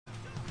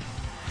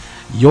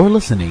You're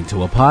listening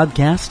to a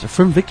podcast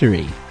from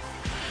Victory.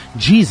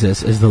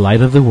 Jesus is the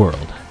light of the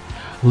world.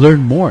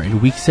 Learn more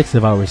in week 6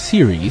 of our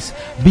series,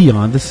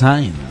 Beyond the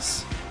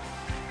Signs.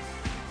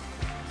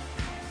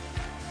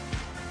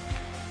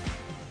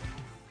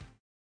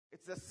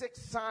 It's the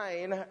sixth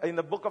sign in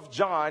the book of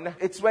John.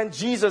 It's when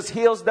Jesus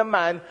heals the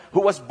man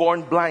who was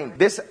born blind.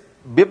 This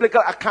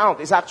biblical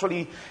account is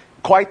actually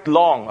quite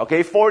long,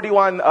 okay?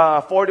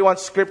 41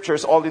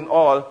 scriptures all in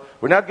all.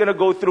 We're not going to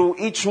go through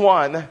each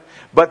one,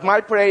 but my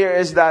prayer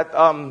is that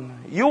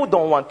you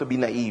don't want to be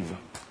naive.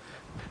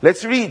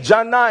 Let's read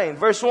John 9,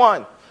 verse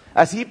 1.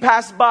 As he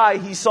passed by,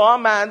 he saw a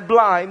man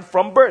blind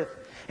from birth.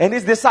 And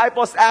his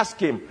disciples asked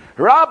him,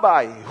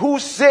 Rabbi, who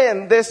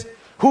sinned,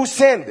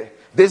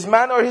 this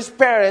man or his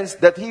parents,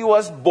 that he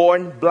was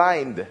born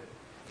blind?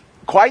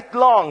 Quite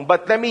long,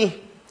 but let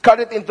me cut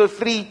it into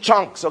 3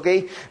 chunks,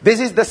 okay? This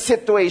is the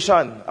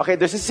situation. Okay,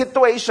 there's a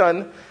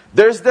situation,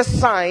 there's the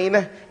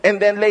sign,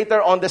 and then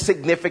later on the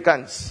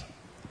significance.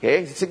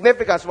 Okay,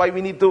 significance, why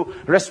we need to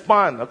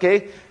respond,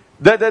 okay?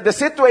 The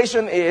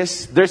situation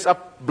is, there's a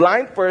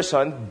blind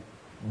person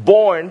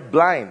born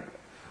blind.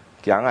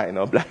 Kaya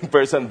nga, blind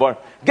person born.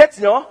 Gets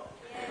nyo?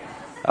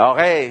 Yes.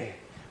 Okay.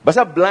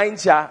 Basta blind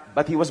siya,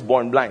 but he was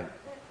born blind.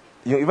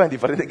 Yung iba, hindi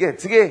pa rin get.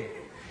 Sige.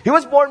 He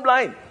was born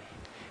blind.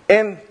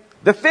 And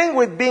the thing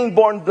with being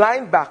born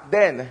blind back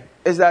then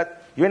is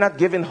that you're not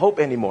given hope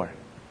anymore.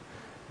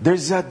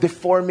 There's a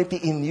deformity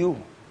in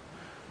you.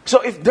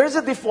 So if there's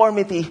a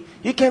deformity,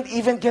 you can't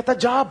even get a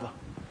job.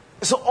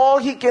 So all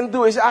he can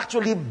do is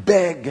actually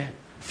beg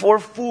for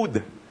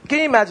food. Can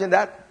you imagine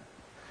that?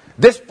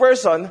 This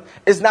person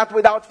is not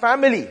without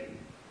family.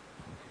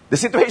 The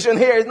situation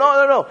here is,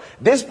 no.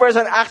 This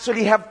person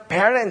actually have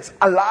parents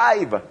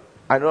alive.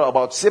 I don't know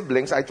about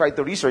siblings. I tried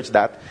to research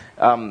that.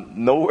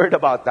 No word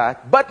about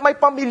that. But may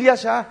pamilya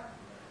siya.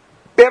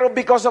 Pero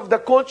because of the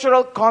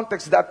cultural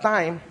context that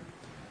time,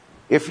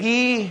 if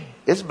he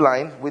is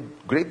blind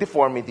with great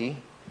deformity,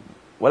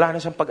 wala na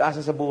siyang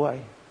pag-asa sa buhay.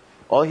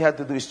 All he had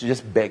to do is to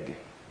just beg.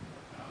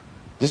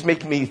 Just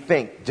make me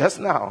think, just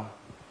now,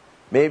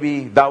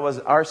 maybe that was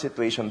our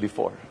situation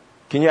before.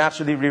 Can you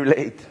actually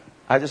relate?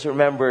 I just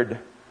remembered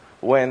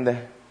when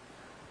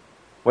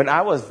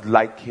I was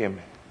like him.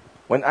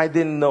 When I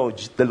didn't know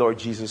the Lord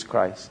Jesus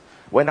Christ.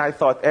 When I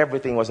thought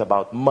everything was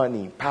about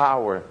money,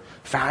 power,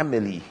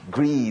 family,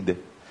 greed,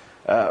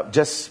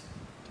 just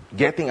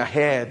getting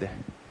ahead.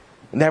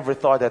 Never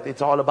thought that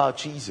it's all about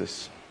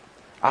Jesus.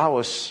 I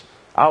was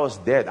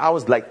dead. I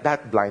was like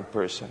that blind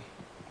person.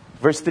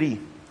 Verse 3.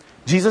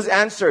 Jesus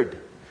answered,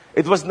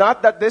 it was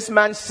not that this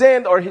man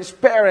sinned or his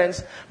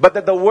parents, but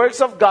that the works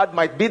of God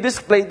might be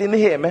displayed in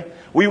him.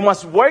 We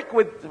must work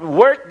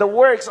the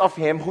works of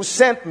him who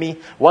sent me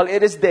while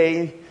it is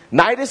day.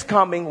 Night is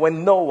coming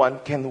when no one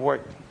can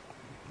work.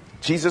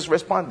 Jesus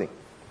responding.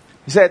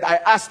 He said,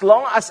 as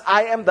long as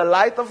I am the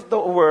light of the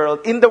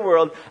world, in the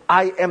world,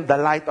 I am the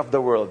light of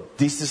the world.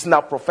 Jesus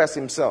now profess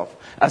himself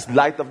as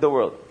light of the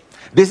world.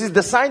 This is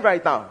the sign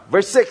right now.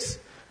 Verse 6.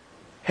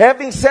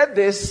 Having said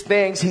these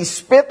things, he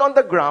spit on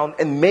the ground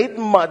and made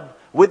mud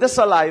with the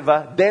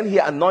saliva. Then he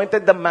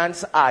anointed the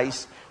man's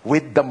eyes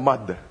with the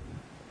mud.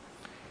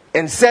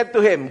 And said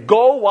to him,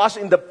 go wash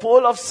in the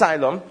pool of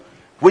Siloam,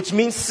 which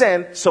means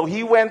sent. So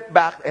he went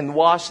back and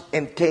washed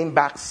and came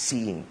back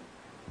seeing.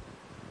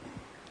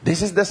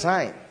 This is the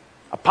sign.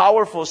 A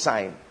powerful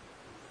sign.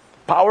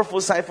 Powerful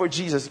sign for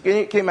Jesus. Can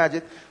you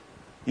imagine?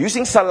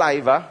 Using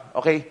saliva,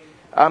 okay?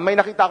 May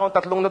nakita akong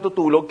 3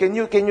 natutulog.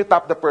 Can you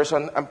tap the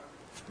person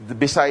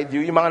beside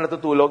you? Yung mga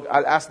natutulog,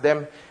 I'll ask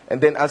them, and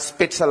then I'll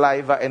spit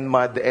saliva and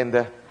mud,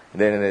 and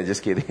then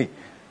just kidding.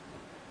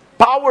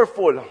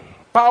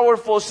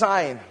 Powerful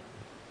sign.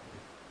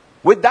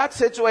 With that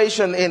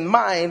situation in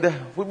mind,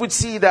 we would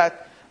see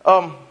that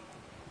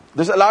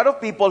there's a lot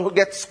of people who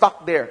get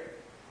stuck there.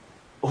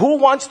 Who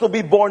wants to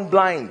be born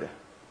blind?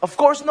 Of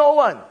course, no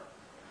one.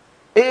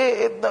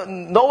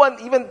 No one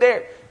even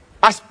there.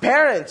 As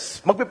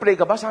parents, magpipray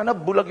ka ba? Sana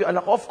bulag yung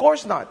anak ko? Of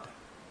course not.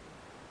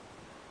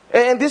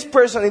 And this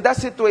person, in that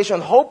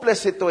situation, hopeless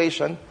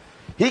situation,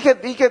 he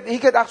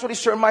could actually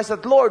surmise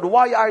that, Lord,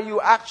 why are you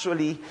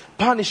actually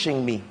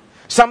punishing me?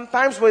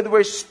 Sometimes when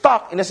we're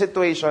stuck in a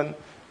situation,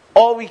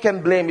 all we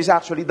can blame is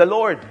actually the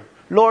Lord.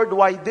 Lord,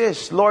 why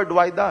this? Lord,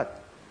 why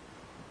that?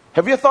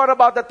 Have you thought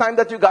about the time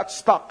that you got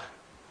stuck?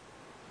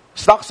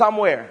 Stuck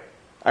somewhere.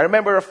 I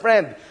remember a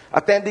friend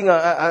attending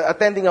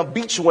a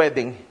beach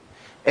wedding.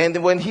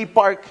 And when he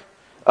parked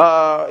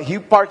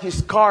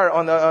his car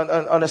on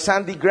a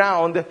sandy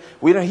ground.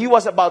 When he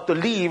was about to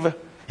leave,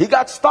 he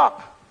got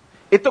stuck.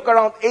 It took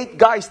around 8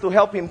 guys to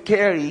help him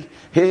carry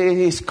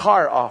his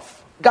car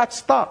off. Got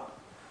stuck.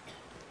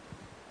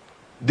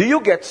 Do you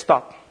get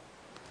stuck?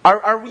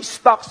 Are we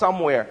stuck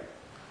somewhere?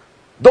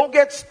 Don't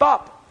get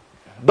stuck.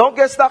 Don't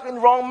get stuck in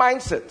wrong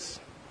mindsets.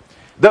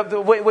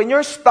 When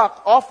you're stuck,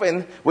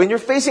 often, when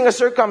you're facing a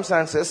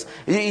circumstances,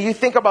 you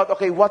think about,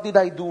 okay, what did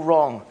I do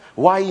wrong?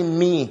 Why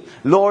me?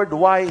 Lord,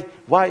 why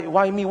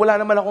me? Wala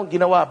naman akong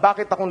ginawa.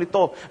 Bakit ako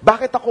nito?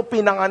 Bakit ako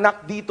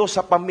pinanganak dito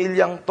sa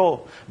pamilyang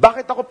to?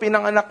 Bakit ako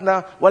pinanganak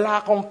na wala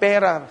akong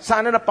pera?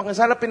 Sana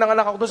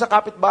pinanganak ako doon sa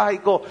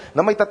kapitbahay ko na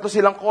may 3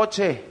 silang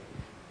kotse.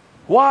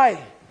 Why?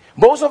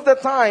 Most of the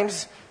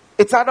times,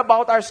 it's not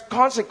about our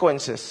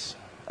consequences,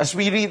 as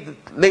we read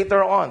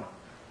later on.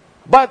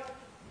 But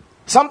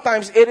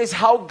sometimes it is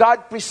how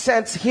God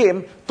presents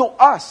Him to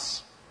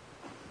us.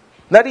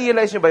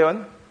 Na-realize niyo ba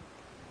yun?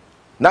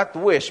 Not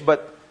wish,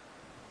 but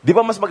di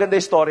ba mas maganda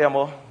yung storya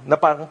mo na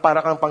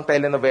para kang pang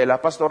telenovela?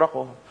 Pastor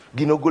ako,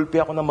 ginugulpi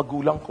ako ng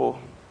magulang ko.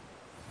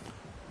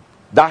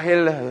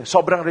 Dahil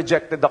sobrang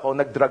rejected ako,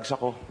 nag-drugs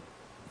ako.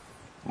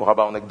 Mukha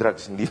ba ako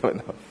nag-drugs? Hindi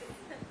naman ako.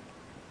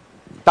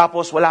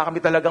 Tapos wala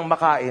kami talagang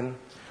makain.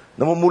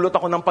 Namumulot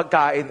ako ng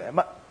pagkain.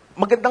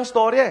 Magandang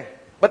storya eh.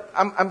 But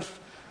I'm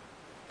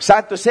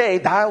sad to say,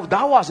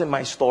 that wasn't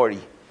my story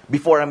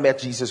before I met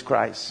Jesus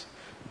Christ.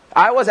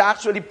 I was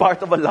actually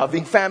part of a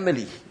loving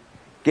family.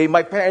 Okay,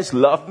 my parents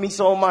loved me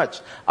so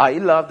much.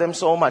 I loved them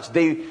so much.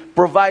 They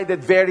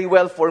provided very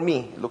well for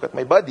me. Look at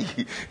my body.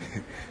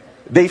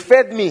 They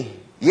fed me.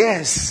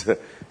 Yes,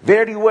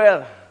 very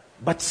well.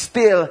 But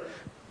still,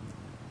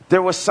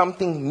 there was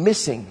something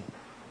missing.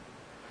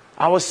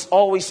 I was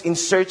always in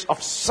search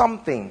of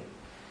something.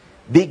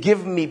 They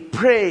give me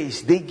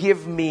praise. They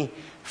give me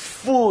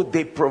food.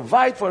 They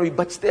provide for me.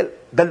 But still,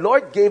 the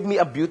Lord gave me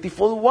a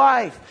beautiful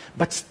wife.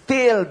 But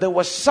still, there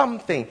was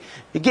something.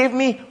 He gave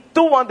me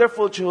 2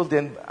 wonderful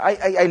children.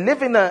 I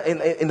live in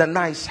a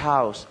nice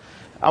house.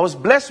 I was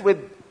blessed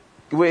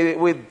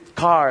with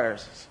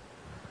cars.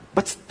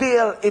 But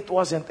still, it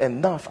wasn't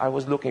enough. I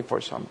was looking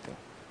for something.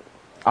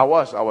 I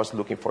was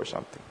looking for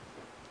something.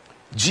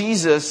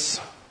 Jesus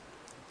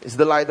is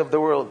the light of the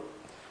world.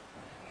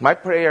 My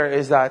prayer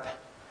is that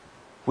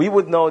we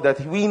would know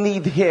that we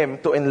need Him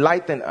to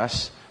enlighten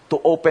us,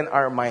 to open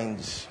our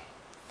minds.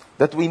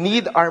 That we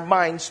need our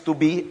minds to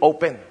be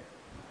open.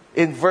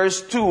 In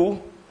verse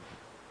 2,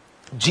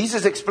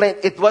 Jesus explained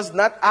it was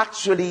not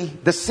actually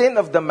the sin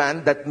of the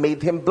man that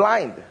made him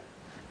blind.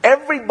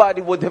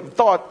 Everybody would have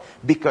thought,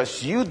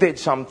 because you did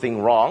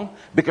something wrong,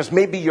 because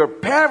maybe your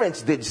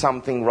parents did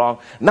something wrong,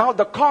 now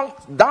the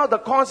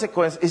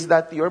consequence is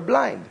that you're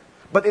blind.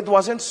 But it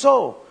wasn't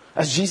so.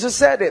 As Jesus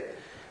said it,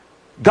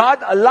 God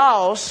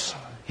allows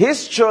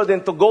His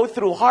children to go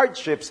through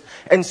hardships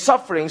and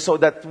suffering so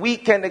that we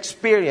can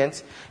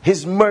experience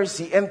His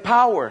mercy and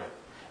power.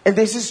 And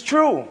this is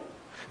true.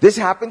 This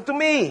happened to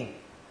me.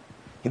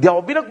 Hindi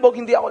ako binagbog,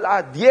 hindi ako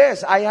lahat.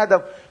 Yes, I had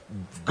a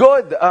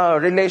good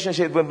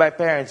relationship with my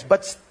parents,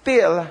 but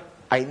still,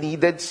 I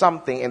needed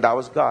something, and that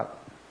was God.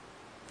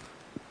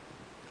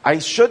 I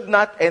should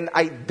not, and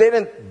I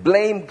didn't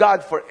blame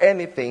God for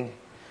anything,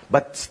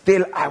 but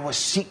still, I was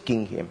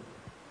seeking Him.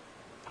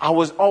 I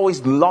was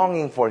always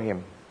longing for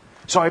Him.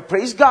 So I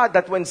praise God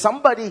that when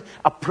somebody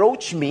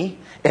approached me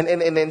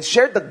and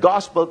shared the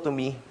gospel to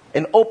me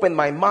and opened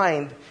my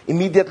mind,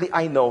 immediately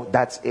I know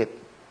that's it.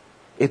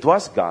 It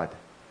was God.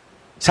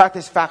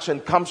 Satisfaction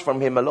comes from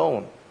Him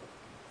alone.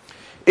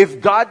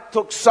 If God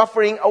took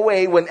suffering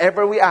away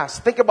whenever we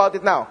ask, think about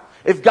it now.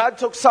 If God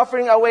took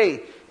suffering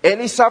away,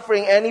 any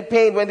suffering, any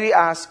pain when we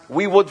ask,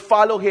 we would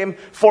follow Him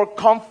for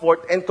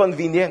comfort and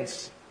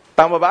convenience.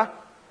 Tama ba?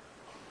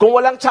 Kung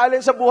walang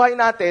challenge sa buhay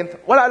natin,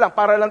 wala lang,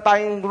 para lang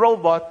tayong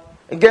robot.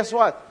 And guess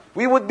what?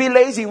 We would be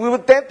lazy. We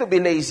would tend to be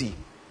lazy.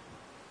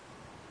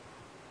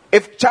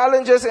 If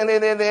challenges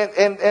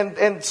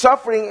and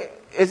suffering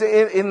is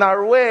in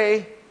our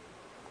way,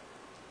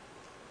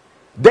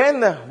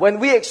 then when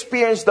we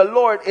experience the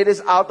Lord, it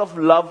is out of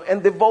love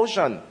and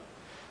devotion.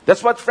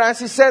 That's what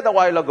Francis said a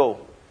while ago.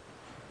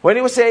 When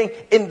he was saying,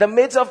 in the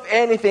midst of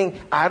anything,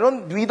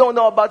 we don't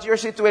know about your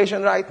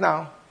situation right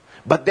now.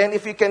 But then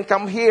if you can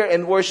come here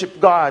and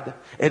worship God,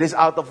 it is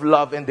out of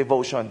love and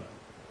devotion.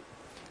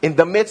 In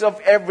the midst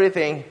of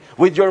everything,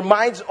 with your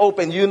minds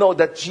open, you know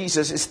that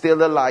Jesus is still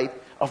the light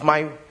of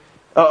my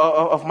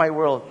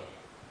world.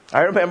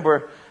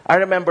 I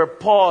remember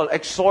Paul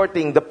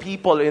exhorting the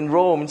people in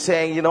Rome,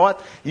 saying, you know what?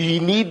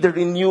 You need the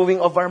renewing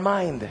of our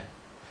mind.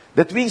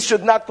 That we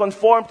should not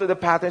conform to the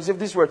patterns of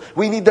this world.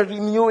 We need the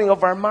renewing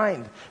of our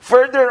mind.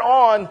 Further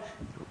on,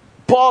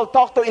 Paul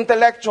talked to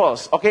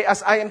intellectuals. Okay,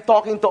 as I am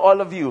talking to all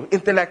of you,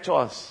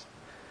 intellectuals.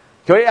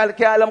 Kaya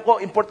alam ko,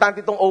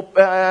 importante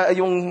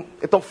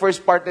itong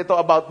first part nito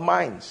about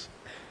minds.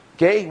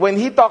 Okay, when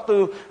he talked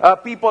to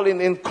people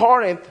in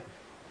Corinth,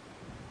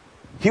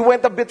 he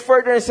went a bit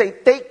further and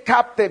said, take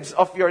captives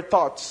of your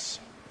thoughts.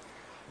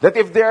 That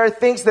if there are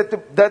things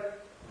that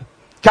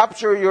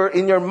capture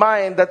in your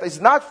mind that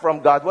is not from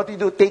God, what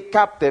do? Take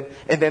captive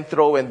and then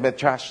throw and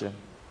trash them.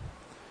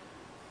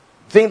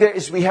 The thing there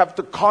is we have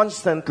to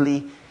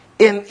constantly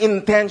and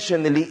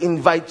intentionally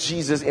invite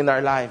Jesus in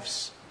our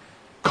lives.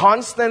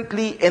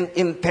 Constantly and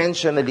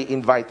intentionally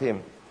invite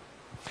Him.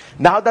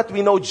 Now that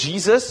we know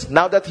Jesus,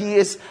 now that He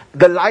is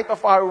the light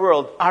of our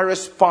world, our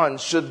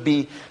response should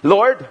be,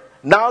 Lord,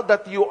 now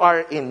that you are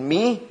in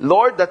me,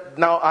 Lord, that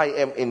now I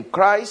am in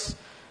Christ,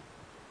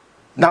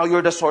 now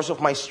you're the source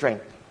of my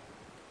strength.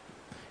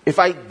 If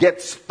I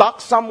get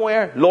stuck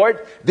somewhere,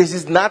 Lord, this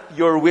is not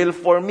your will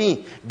for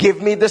me.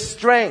 Give me the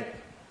strength.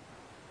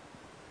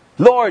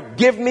 Lord,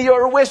 give me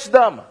your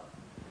wisdom.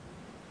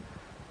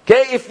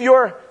 Okay, if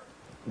you're,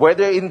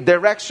 whether in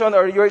direction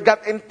or you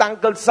got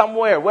entangled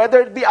somewhere,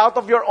 whether it be out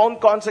of your own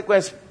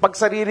consequence, pag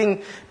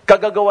sariling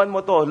kagagawan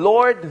mo to,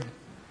 Lord,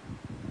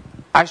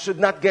 I should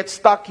not get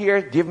stuck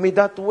here. Give me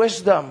that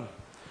wisdom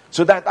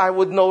so that I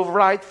would know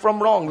right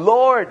from wrong.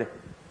 Lord,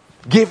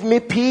 give me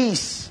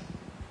peace.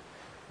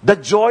 The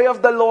joy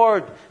of the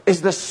Lord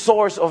is the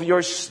source of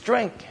your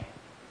strength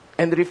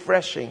and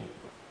refreshing.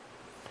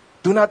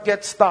 Do not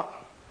get stuck.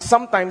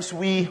 Sometimes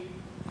we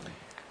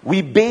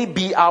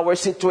baby our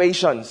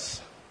situations.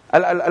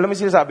 Alam mo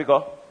sinasabi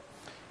ko?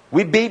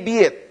 We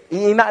baby it.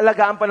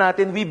 Inaalagaan pa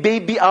natin. We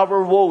baby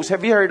our woes.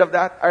 Have you heard of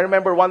that? I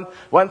remember one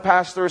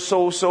pastor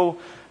so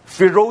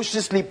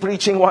ferociously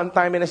preaching one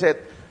time and I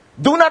said,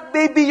 do not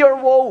baby your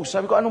woes.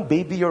 Sabi ko, anong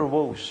baby your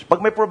woes?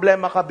 Pag may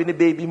problema ka,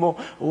 binibaby mo,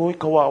 uy,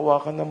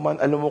 kawawa ka naman.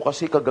 Alam mo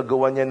kasi,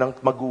 kagagawa niya ng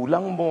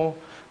magulang mo.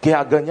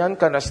 Kaya ganyan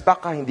ka,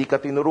 na-stuck ka, hindi ka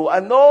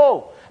tinuruan.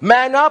 No!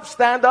 Man up,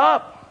 stand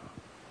up.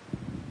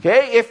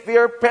 Okay? If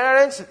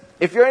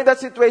you're in that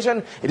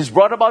situation, it is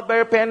brought about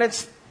by your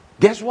parents,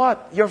 guess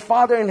what? Your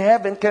Father in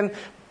heaven can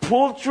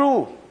pull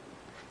through.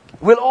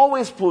 Will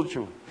always pull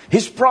through.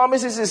 His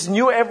promises is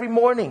new every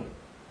morning.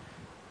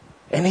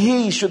 And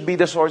He should be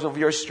the source of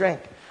your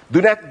strength. Do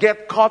not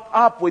get caught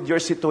up with your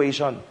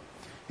situation.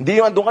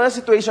 Hindi yung andun ka na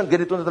situation,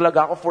 ganito na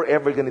talaga ako,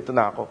 forever ganito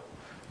na ako.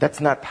 That's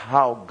not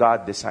how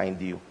God designed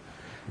you.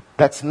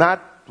 That's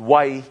not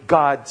why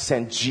God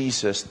sent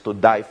Jesus to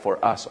die for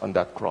us on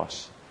that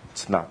cross.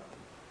 It's not.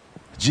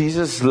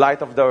 Jesus,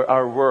 light of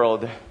our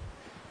world,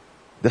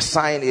 the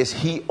sign is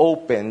He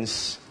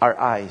opens our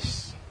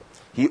eyes.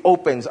 He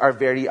opens our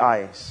very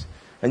eyes.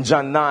 In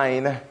John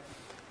 9,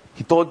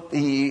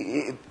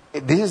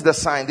 this is the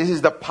sign, this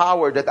is the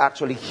power that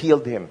actually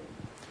healed him.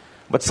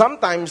 But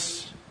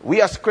sometimes,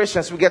 we as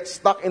Christians, we get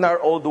stuck in our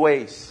old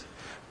ways.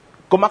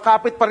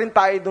 Kumakapit pa rin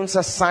tayo dun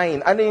sa sign.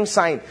 Ano yung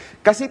sign?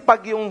 Kasi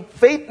pag yung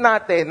faith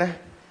natin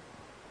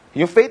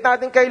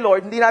kay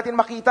Lord, hindi natin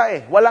makita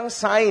eh. Walang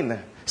sign.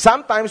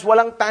 Sometimes,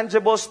 walang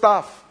tangible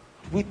stuff.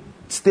 We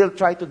still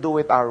try to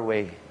do it our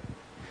way.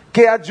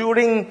 Kaya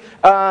during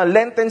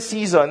Lenten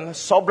season,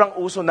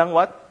 sobrang uso ng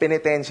what?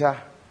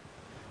 Penitensya.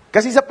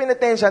 Kasi sa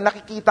penitensya,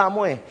 nakikita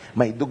mo eh,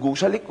 may dugo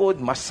sa likod,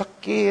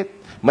 masakit,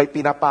 may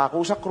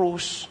pinapako sa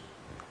krus.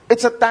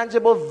 It's a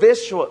tangible,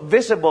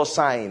 visible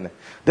sign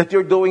that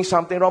you're doing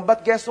something wrong.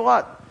 But guess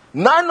what?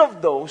 None of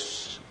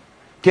those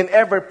can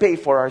ever pay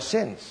for our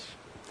sins.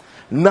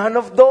 None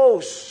of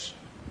those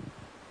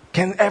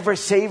can ever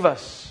save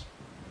us.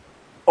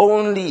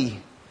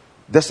 Only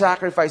the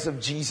sacrifice of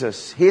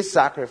Jesus, His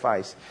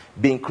sacrifice,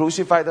 being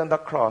crucified on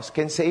the cross,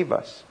 can save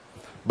us.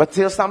 But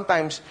still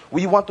sometimes,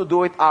 we want to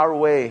do it our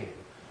way.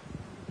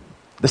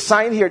 The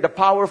sign here, the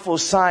powerful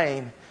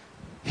sign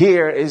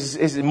here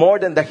is more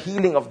than the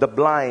healing of the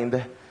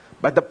blind.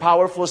 But the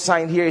powerful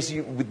sign here is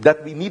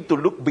that we need to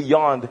look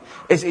beyond.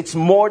 It's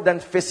more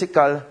than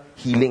physical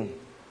healing.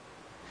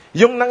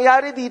 Yung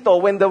nangyari dito,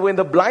 when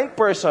the blind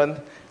person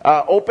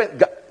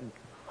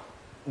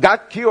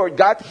got cured,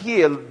 got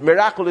healed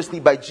miraculously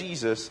by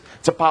Jesus,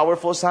 it's a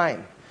powerful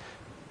sign.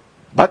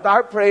 But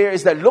our prayer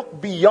is that look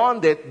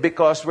beyond it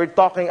because we're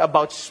talking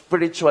about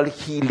spiritual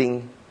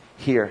healing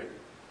here.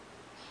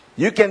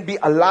 You can be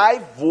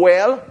alive,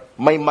 well,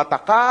 may mata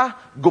ka,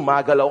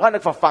 gumagalaw ka,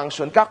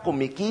 nagfa-function ka,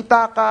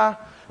 kumikita ka,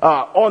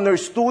 honor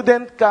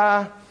student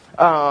ka,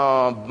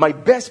 my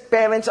best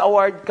parents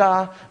award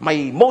ka,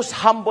 my most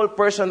humble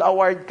person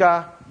award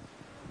ka.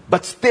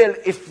 But still,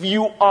 if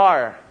you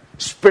are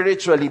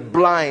spiritually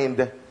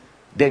blind,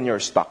 then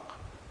you're stuck.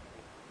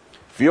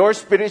 If you're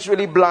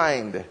spiritually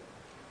blind,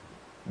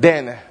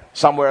 then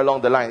somewhere along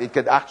the line, it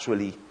could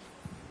actually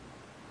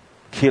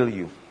kill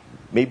you.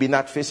 Maybe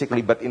not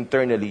physically, but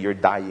internally, you're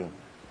dying.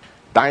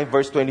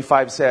 Verse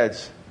 25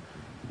 says,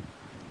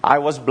 I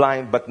was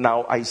blind, but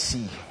now I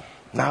see.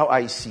 Now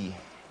I see.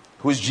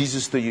 Who's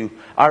Jesus to you?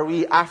 Are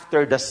we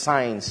after the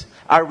signs?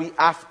 Are we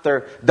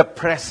after the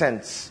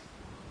presence?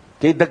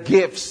 Okay, the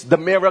gifts, the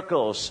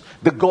miracles,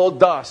 the gold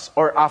dust?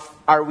 Or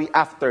are we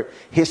after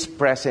His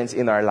presence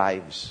in our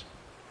lives?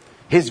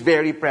 His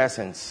very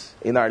presence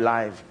in our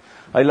life.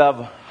 I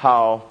love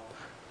how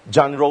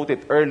John wrote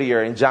it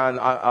earlier in John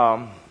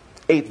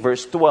 8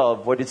 verse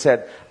 12, where it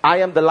said, I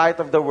am the light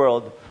of the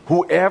world.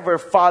 Whoever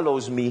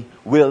follows me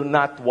will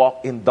not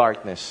walk in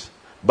darkness,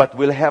 but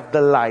will have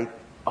the light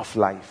of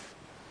life.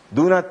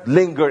 Do not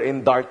linger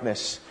in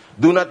darkness.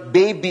 Do not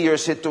baby your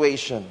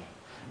situation.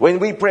 When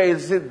we pray,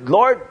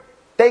 Lord,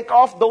 take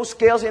off those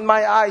scales in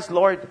my eyes,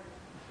 Lord.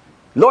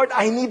 Lord,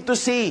 I need to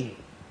see.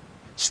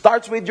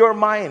 Starts with your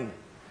mind.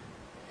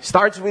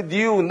 Starts with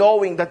you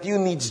knowing that you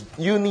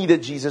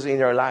needed Jesus in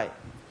your life.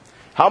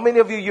 How many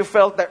of you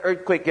felt the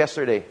earthquake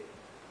yesterday?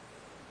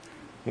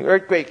 Yung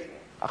earthquake,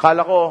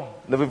 akala ko,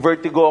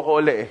 nabivertigo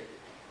ako uli eh.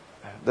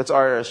 That's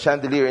our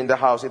chandelier in the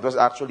house. It was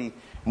actually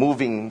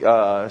moving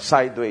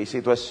sideways.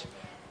 It was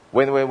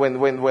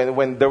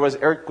when there was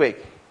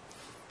earthquake.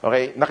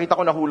 Okay, nakita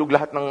ko nahulog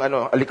lahat ng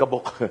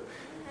alikabok.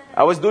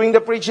 I was doing the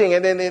preaching,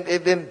 and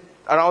then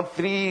around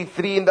 3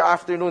 in the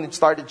afternoon, it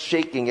started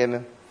shaking,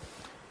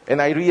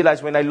 and I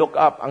realized when I look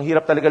up, ang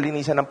hirap talaga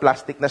linisan ng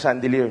plastic na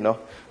chandelier, no?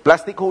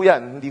 Plastic ho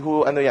yan, hindi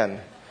ho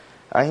yan.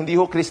 Hindi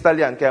ho crystal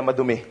yan, kaya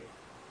madumi.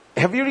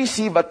 Have you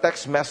received a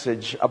text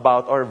message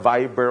about, or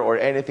Viber, or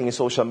anything in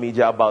social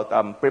media about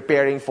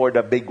preparing for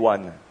the big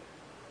one?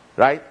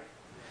 Right?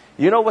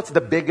 You know what's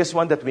the biggest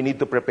one that we need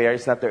to prepare?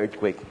 It's not the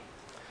earthquake.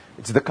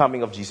 It's the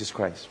coming of Jesus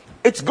Christ.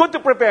 It's good to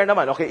prepare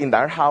naman. Okay, in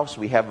our house,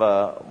 we have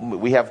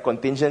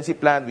contingency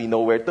plan. We know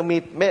where to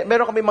meet.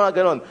 Meron kami mga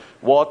ganon.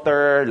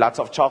 Water, lots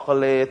of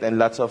chocolate, and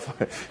lots of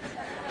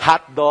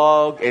hot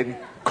dog, and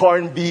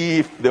corned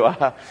beef. Di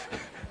ba?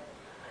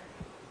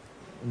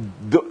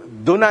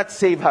 Do not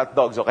save hot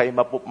dogs, okay?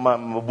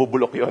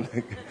 Mabubulok yun.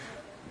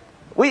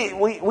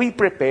 We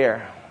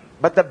prepare.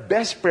 But the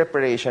best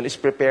preparation is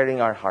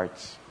preparing our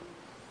hearts.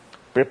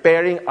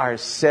 Preparing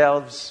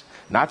ourselves,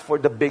 not for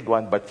the big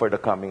one, but for the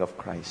coming of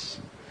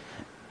Christ.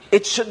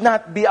 It should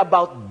not be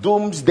about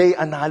doomsday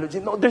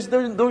analogy. No, there's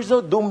no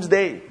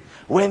doomsday.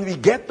 When we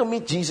get to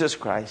meet Jesus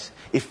Christ,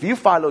 if you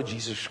follow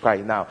Jesus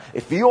Christ now,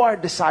 if you are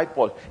a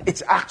disciple,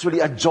 it's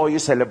actually a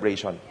joyous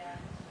celebration.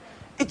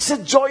 It's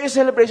a joyous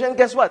celebration. And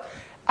guess what?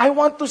 I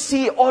want to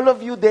see all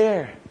of you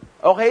there.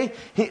 Okay?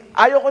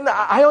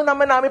 Ayaw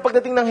naman namin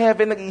pagdating ng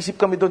heaven, nag-iisip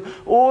kami doon,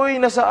 uy,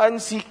 nasaan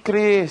si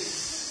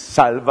Chris?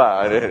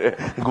 Salva.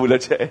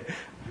 Gulat siya eh.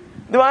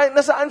 Di ba?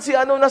 Nasaan si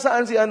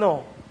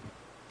ano?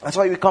 That's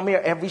why we come here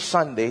every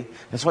Sunday.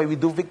 That's why we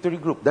do victory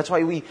group. That's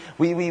why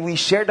we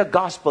share the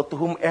gospel to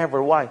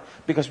whomever. Why?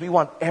 Because we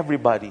want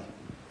everybody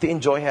to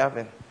enjoy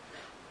heaven.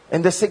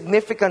 And the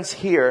significance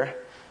here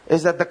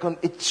is that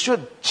it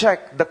should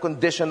check the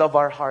condition of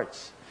our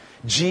hearts.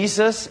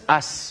 Jesus,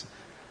 as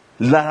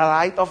the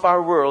light of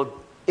our world,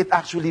 it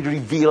actually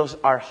reveals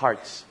our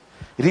hearts.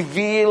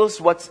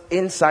 Reveals what's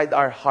inside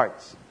our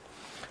hearts.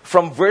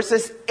 From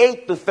verses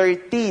 8 to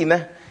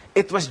 13,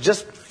 it was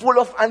just full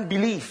of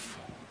unbelief.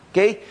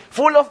 Okay?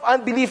 Full of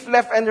unbelief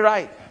left and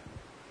right.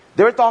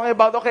 They were talking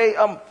about,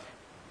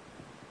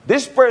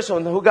 this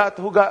person who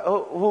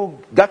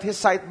got his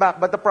sight back,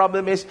 but the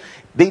problem is,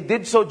 they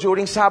did so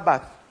during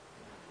Sabbath.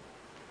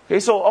 Okay,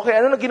 so,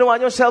 ano na ginawa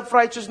nyo?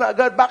 Self-righteous na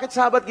agad. Bakit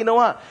Sabbath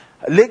ginawa?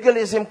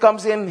 Legalism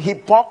comes in,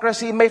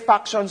 hypocrisy, may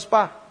factions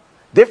pa.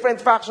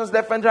 Different factions,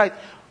 left and right.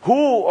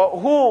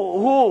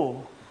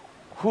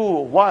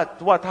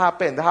 What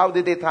happened? How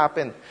did it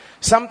happen?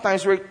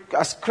 Sometimes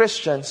as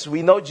Christians,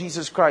 we know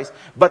Jesus Christ,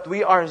 but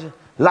we are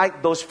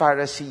like those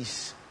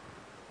Pharisees.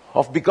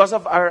 Because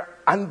of our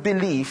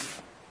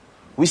unbelief,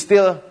 we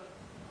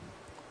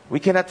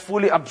cannot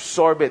fully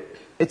absorb it.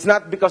 It's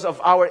not because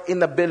of our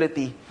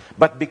inability,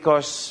 but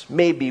because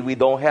maybe we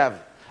don't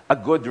have a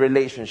good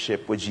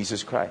relationship with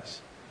Jesus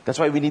Christ. That's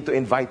why we need to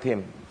invite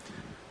Him.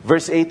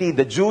 Verse 18,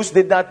 the Jews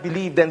did not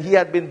believe that he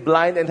had been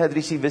blind and had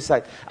received his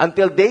sight,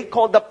 until they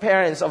called the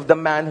parents of the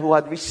man who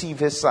had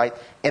received his sight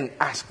and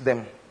asked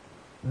them.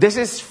 This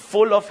is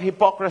full of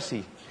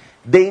hypocrisy.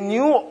 They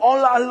knew all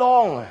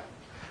along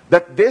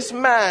that this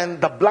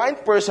man, the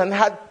blind person,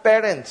 had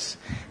parents.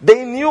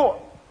 They knew,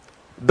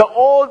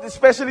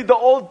 especially the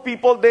old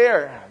people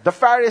there, the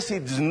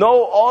Pharisees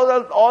know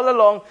all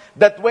along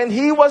that when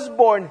he was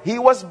born, he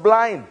was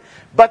blind,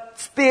 but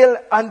still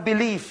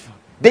unbelief.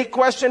 They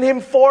questioned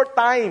him 4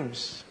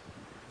 times.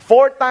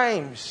 4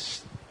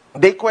 times.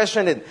 They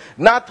questioned it.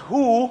 Not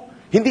who.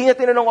 Hindi niya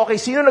tinanong, okay,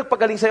 sino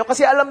nagpagaling sa'yo?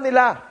 Kasi alam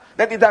nila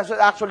that it was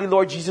actually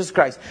Lord Jesus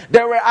Christ. They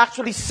were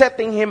actually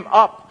setting him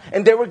up.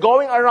 And they were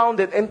going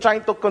around it and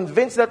trying to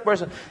convince that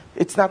person.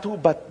 It's not who,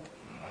 but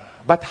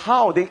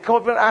how? They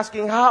kept on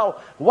asking how.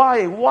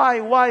 Why?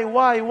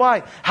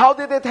 How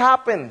did it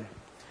happen?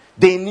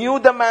 They knew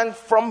the man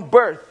from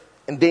birth.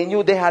 And they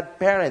knew they had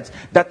parents.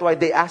 That's why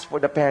they asked for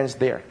the parents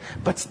there.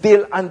 But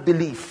still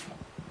unbelief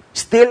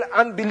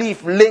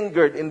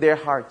lingered in their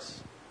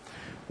hearts.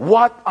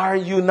 What are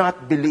you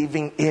not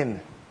believing in?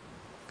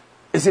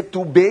 Is it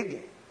too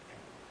big?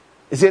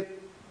 Is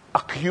it a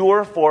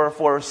cure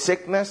for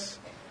sickness?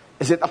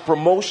 Is it a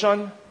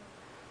promotion?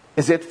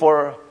 Is it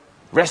for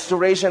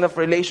restoration of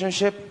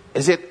relationship?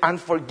 Is it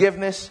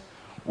unforgiveness?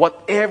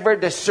 Whatever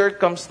the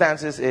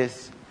circumstances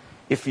is,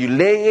 if you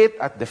lay it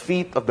at the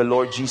feet of the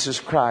Lord Jesus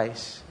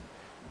Christ,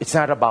 it's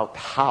not about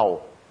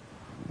how,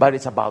 but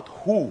it's about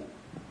who.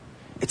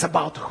 It's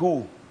about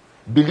who.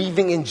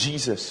 Believing in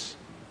Jesus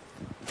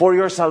for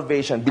your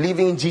salvation.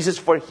 Believing in Jesus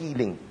for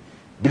healing.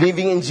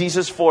 Believing in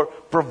Jesus for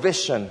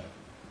provision.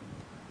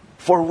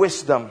 For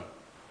wisdom.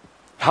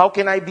 How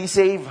can I be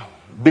saved?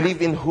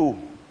 Believe in who?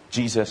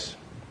 Jesus.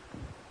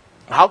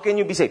 How can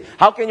you be saved?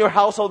 How can your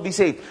household be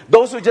saved?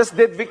 Those who just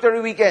did Victory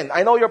Weekend,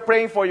 I know you're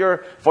praying for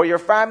your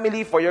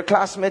family, for your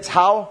classmates.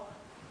 How?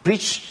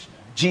 Preach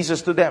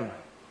Jesus to them.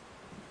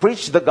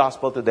 Preach the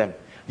gospel to them.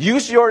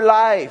 Use your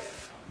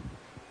life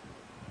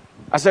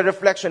as a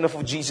reflection of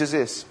who Jesus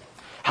is.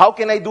 How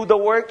can I do the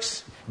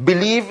works?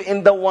 Believe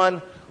in the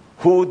one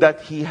who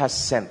that He has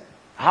sent.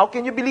 How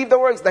can you believe the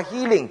works? The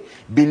healing.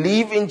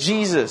 Believe in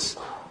Jesus.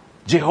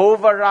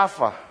 Jehovah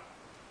Rapha.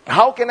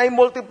 How can I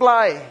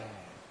multiply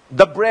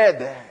the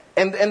bread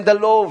and the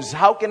loaves?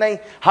 How can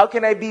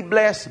I be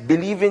blessed?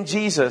 Believe in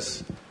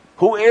Jesus,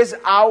 who is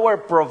our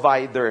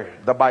provider,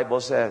 the Bible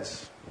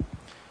says.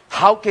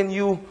 How can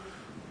you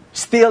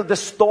still the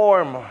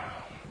storm?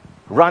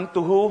 Run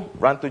to who?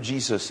 Run to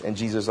Jesus and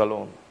Jesus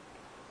alone.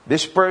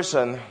 This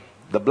person,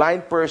 the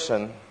blind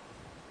person,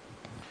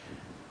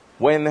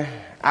 when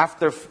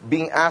after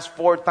being asked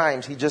 4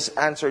 times, he just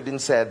answered and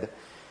said,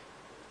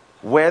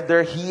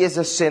 whether he is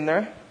a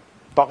sinner,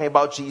 talking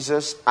about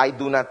Jesus, I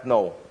do not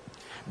know.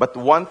 But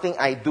one thing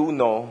I do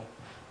know,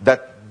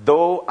 that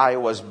though I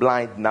was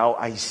blind, now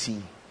I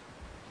see.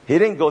 He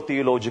didn't go to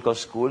theological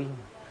school.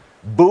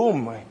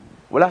 Boom!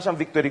 Wala siyang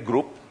victory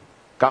group.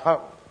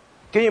 Can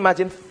you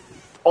imagine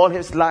all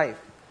his life?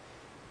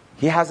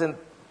 He hasn't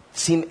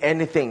seen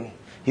anything.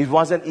 He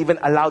wasn't even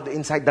allowed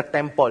inside the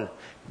temple.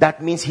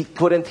 That means he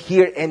couldn't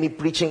hear any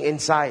preaching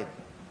inside.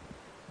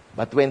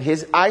 But when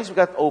his eyes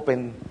got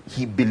open,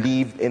 he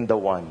believed in the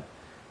one,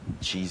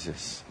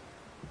 Jesus.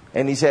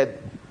 And he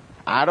said,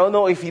 I don't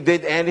know if he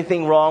did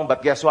anything wrong,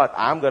 but guess what?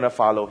 I'm going to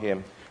follow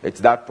him. It's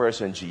that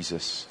person,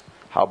 Jesus.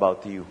 How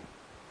about you?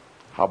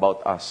 How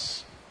about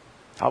us?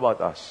 How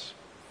about us?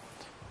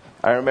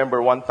 I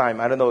remember one time,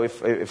 I don't know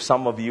if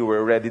some of you were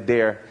already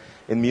there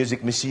in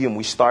Music Museum.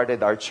 We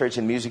started our church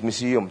in Music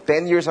Museum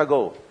 10 years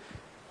ago.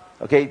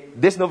 Okay,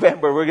 this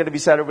November, we're going to be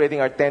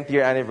celebrating our 10th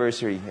year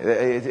anniversary.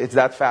 It's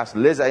that fast.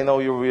 Liz, I know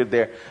you were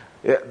there.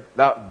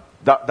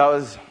 That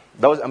was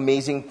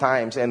amazing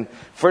times. And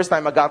first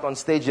time I got on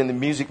stage in the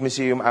Music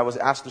Museum, I was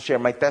asked to share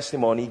my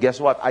testimony.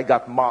 Guess what? I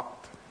got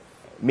mocked.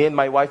 Me and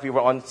my wife, we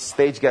were on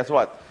stage. Guess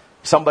what?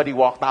 Somebody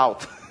walked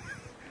out.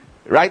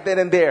 Right then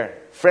and there.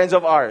 Friends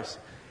of ours.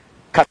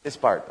 Cut this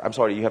part. I'm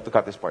sorry, you have to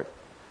cut this part.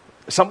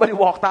 Somebody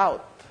walked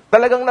out.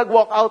 Talagang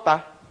nag-walk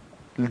out,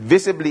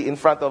 visibly in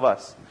front of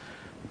us.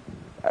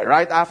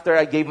 Right after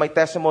I gave my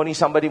testimony,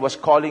 somebody was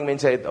calling me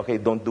and said, okay,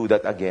 don't do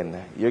that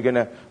again. You're going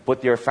to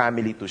put your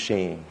family to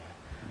shame.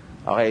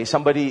 Okay,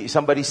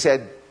 somebody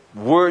said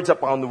words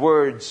upon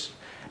words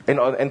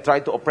and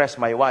tried to oppress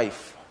my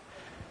wife.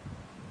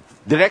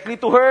 Directly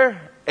to her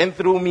and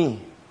through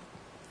me.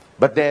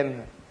 But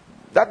then,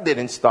 that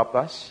didn't stop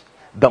us.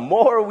 The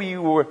more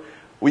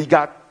we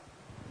got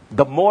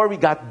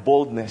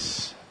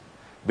boldness.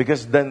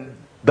 Because then,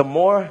 the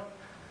more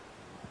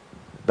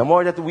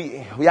that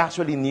we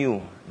actually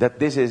knew that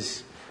this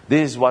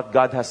is what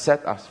God has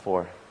set us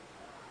for.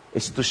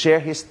 Is to share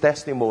His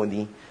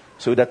testimony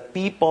so that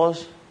people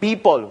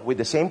with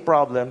the same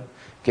problem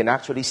can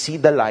actually see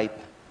the light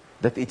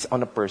that it's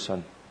on a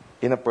person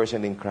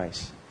in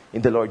Christ,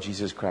 in the Lord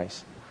Jesus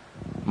Christ.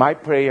 My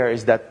prayer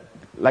is that,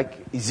 like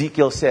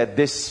Ezekiel said,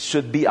 this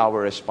should be our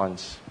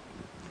response.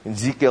 In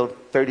Ezekiel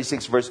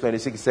 36 verse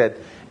 26 said,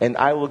 and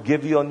I will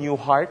give you a new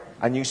heart,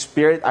 a new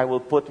spirit I will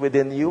put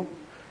within you.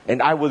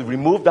 And I will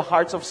remove the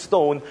hearts of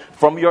stone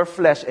from your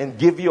flesh and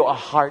give you a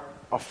heart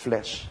of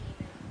flesh.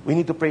 We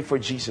need to pray for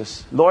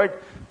Jesus. Lord,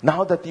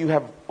 now that you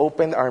have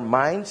opened our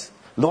minds,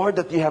 Lord,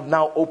 that you have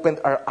now opened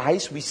our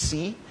eyes, we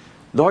see.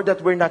 Lord,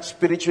 that we're not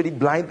spiritually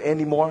blind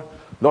anymore.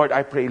 Lord,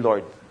 I pray,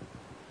 Lord,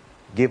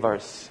 give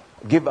us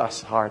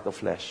heart of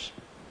flesh.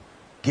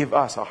 Give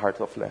us a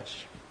heart of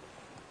flesh.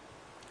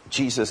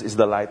 Jesus is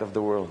the light of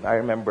the world. I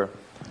remember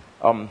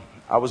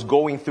I was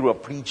going through a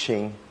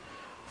preaching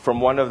from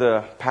one of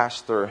the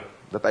pastor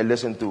that I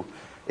listened to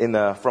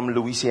from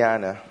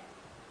Louisiana.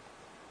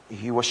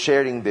 He was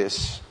sharing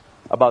this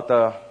about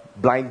a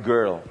blind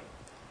girl,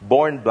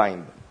 born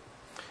blind.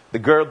 The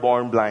girl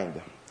born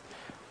blind.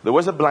 There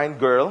was a blind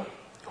girl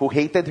who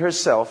hated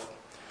herself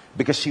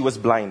because she was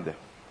blind.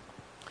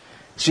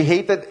 She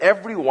hated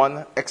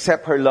everyone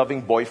except her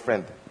loving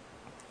boyfriend.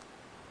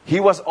 He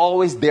was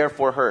always there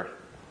for her.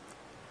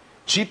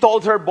 She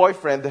told her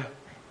boyfriend,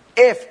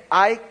 if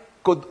I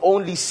could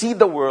only see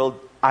the world,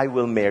 I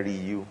will marry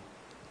you.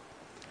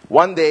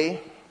 One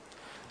day,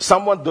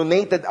 someone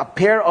donated a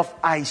pair of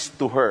eyes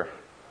to her.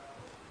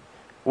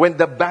 When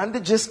the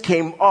bandages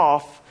came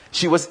off,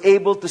 she was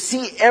able to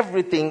see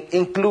everything,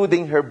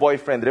 including her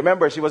boyfriend.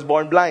 Remember, she was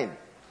born blind.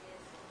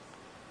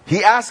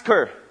 He asked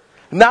her,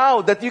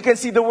 now that you can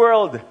see the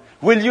world,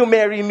 will you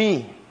marry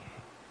me?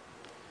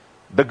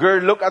 The girl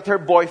looked at her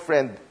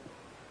boyfriend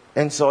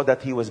and saw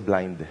that he was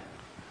blind.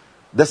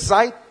 The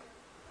sight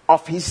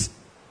of his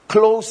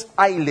closed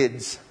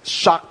eyelids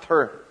shocked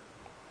her.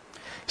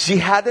 She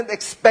hadn't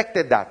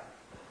expected that.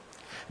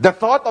 The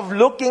thought of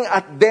looking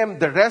at them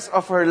the rest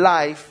of her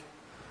life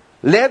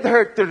led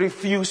her to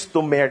refuse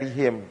to marry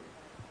him.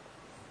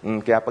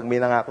 Kaya pag may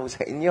nangako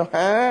sa inyo,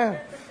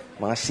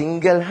 mga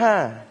single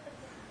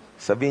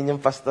sabihin yung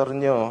pastor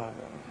nyo.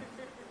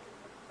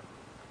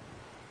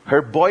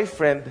 Her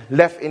boyfriend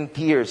left in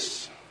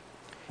tears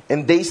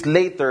and days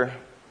later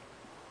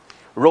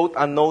wrote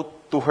a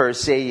note to her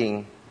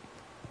saying,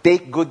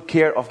 take good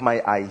care of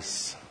my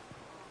eyes,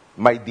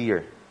 my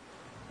dear.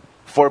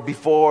 For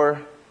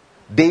before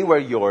they were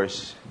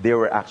yours, they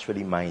were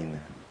actually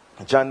mine.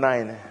 John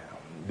 9,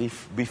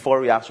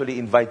 before we actually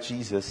invite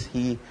Jesus,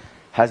 He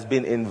has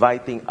been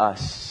inviting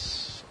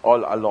us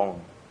all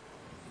along.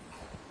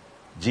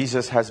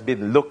 Jesus has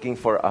been looking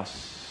for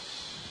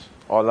us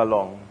all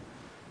along.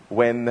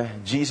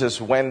 When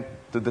Jesus went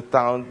to the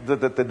town, to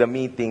the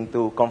meeting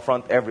to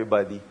confront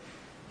everybody,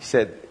 He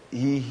said,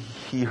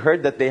 he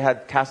heard that they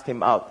had cast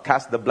him out,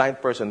 cast the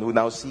blind person who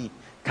now see,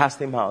 cast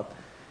him out.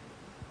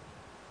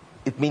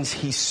 It means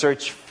He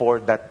searched for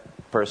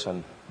that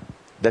person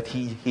that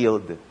He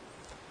healed.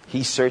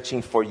 He's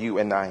searching for you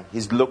and I.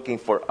 He's looking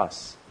for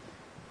us.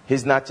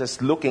 He's not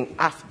just looking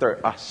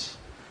after us,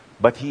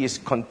 but He is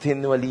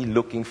continually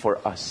looking for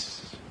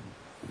us.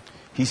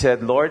 He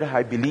said, Lord,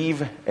 I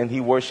believe, and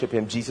he worshiped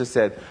Him. Jesus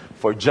said,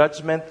 for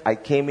judgment I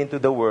came into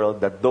the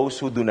world, that those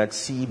who do not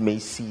see may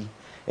see,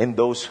 and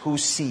those who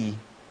see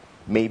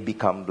may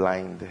become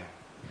blind.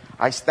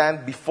 I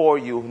stand before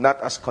you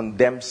not as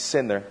condemned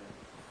sinner,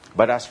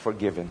 but as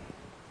forgiven.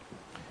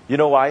 You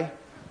know why?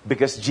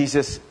 Because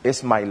Jesus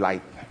is my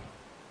light.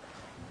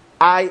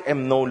 I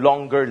am no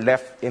longer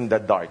left in the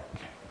dark.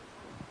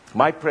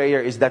 My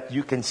prayer is that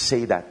you can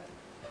say that.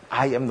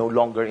 I am no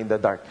longer in the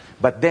dark.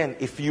 But then,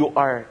 if you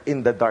are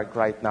in the dark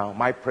right now,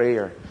 my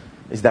prayer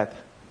is that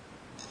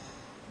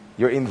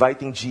you're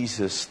inviting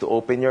Jesus to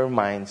open your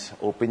minds,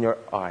 open your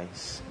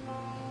eyes.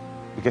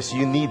 Because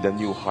you need a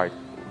new heart.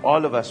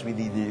 All of us, we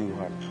need a new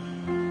heart.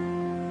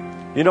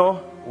 You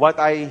know, what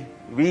I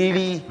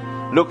really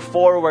look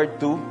forward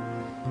to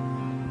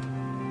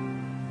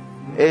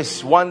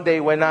is one day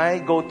when I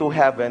go to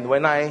heaven,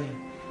 when I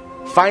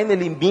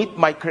finally meet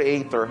my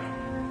Creator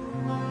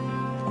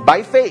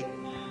by faith.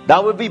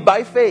 That will be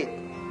by faith.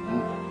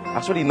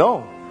 Actually,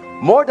 no.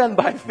 More than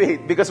by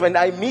faith. Because when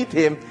I meet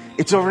Him,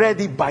 it's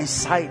already by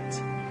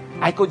sight.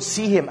 I could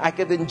see Him. I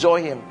could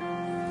enjoy Him.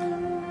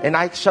 And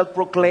I shall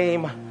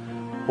proclaim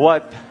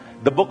what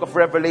the book of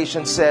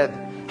Revelation said.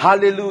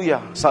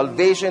 Hallelujah.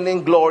 Salvation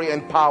and glory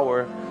and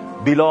power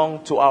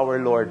belong to our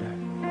Lord.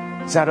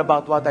 It's not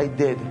about what I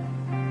did.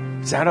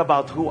 It's not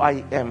about who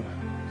I am.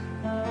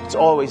 It's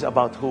always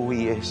about who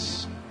He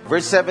is.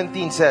 Verse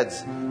 17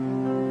 says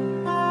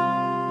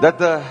that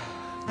the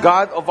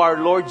God of our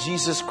Lord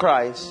Jesus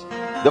Christ,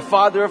 the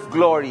Father of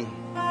glory,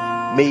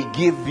 may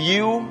give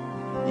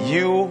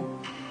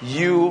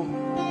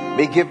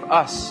may give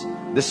us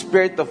the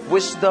spirit of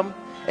wisdom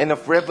and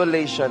of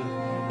revelation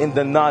in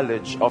the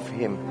knowledge of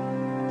Him.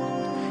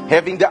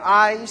 Having the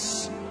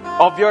eyes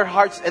of your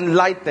hearts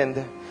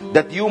enlightened,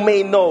 that you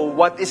may know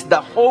what is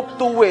the hope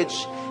to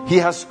which He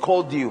has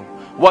called you.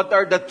 What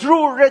are the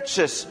true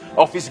riches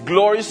of His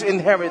glorious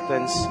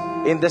inheritance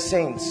in the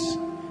saints.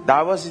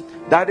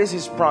 That is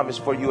His promise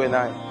for you and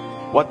I.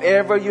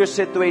 Whatever your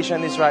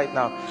situation is right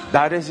now,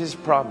 that is His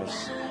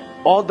promise.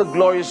 All the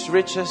glorious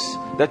riches,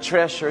 the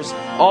treasures,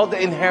 all the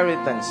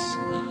inheritance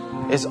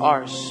is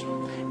ours.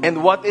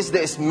 And what is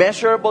the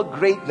immeasurable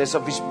greatness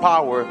of His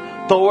power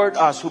toward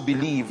us who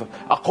believe,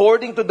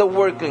 according to the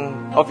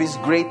working of His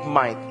great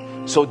might,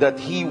 so that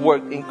He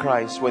worked in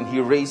Christ when He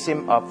raised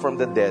Him up from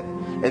the dead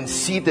and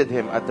seated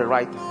Him at the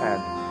right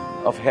hand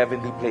of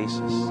heavenly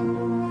places.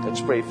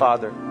 Let's pray.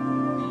 Father,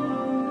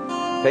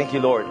 thank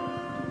you, Lord.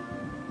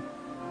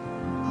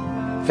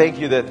 Thank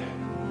you that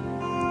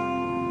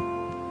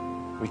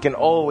we can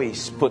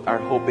always put our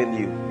hope in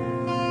you.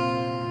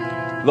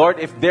 Lord,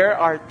 if there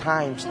are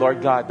times,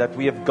 Lord God, that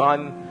we have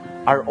gone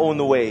our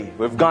own way,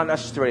 we've gone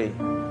astray,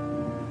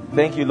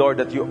 thank you, Lord,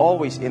 that you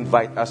always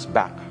invite us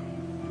back.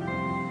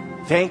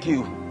 Thank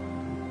you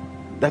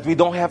that we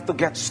don't have to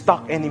get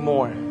stuck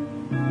anymore.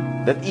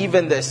 That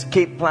even the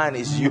escape plan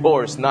is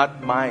yours,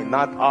 not mine,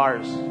 not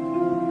ours.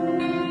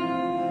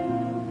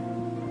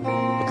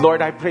 But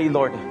Lord, I pray,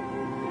 Lord,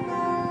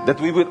 that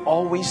we would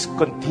always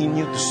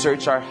continue to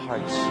search our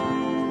hearts,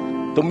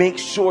 to make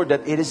sure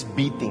that it is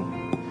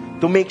beating,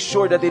 to make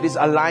sure that it is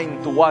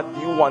aligned to what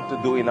you want to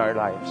do in our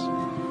lives.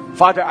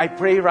 Father, I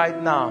pray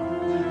right now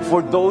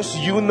for those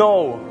you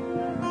know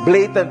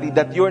blatantly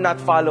that you're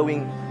not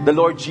following the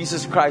Lord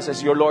Jesus Christ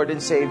as your Lord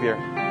and Savior.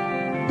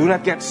 Do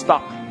not get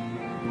stuck.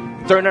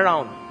 Turn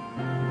around.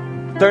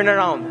 Turn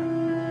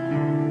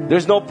around.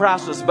 There's no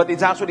process, but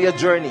it's actually a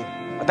journey.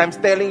 But I'm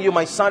telling you,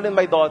 my son and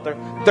my daughter,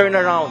 turn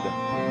around.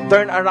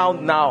 Turn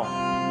around now.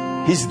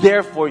 He's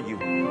there for you.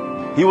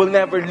 He will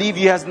never leave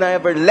you. He has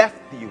never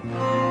left you.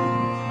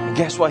 And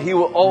guess what? He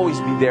will always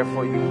be there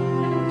for you.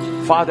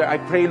 Father, I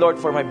pray, Lord,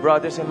 for my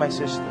brothers and my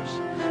sisters,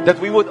 that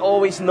we would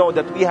always know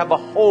that we have a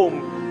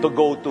home to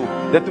go to,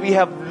 that we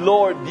have,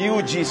 Lord,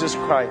 you, Jesus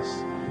Christ.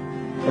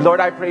 And Lord,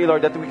 I pray,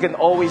 Lord, that we can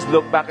always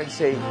look back and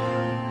say,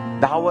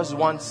 that was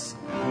once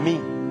me,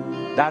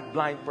 that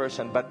blind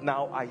person, but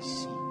now I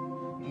see.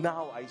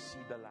 Now I see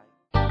the light.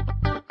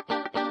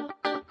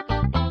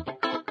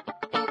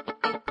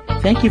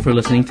 Thank you for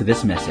listening to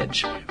this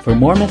message. For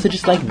more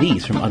messages like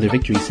these from other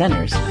Victory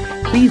Centers,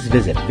 please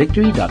visit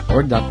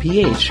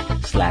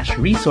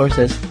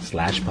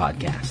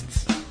victory.org.ph/resources/podcast.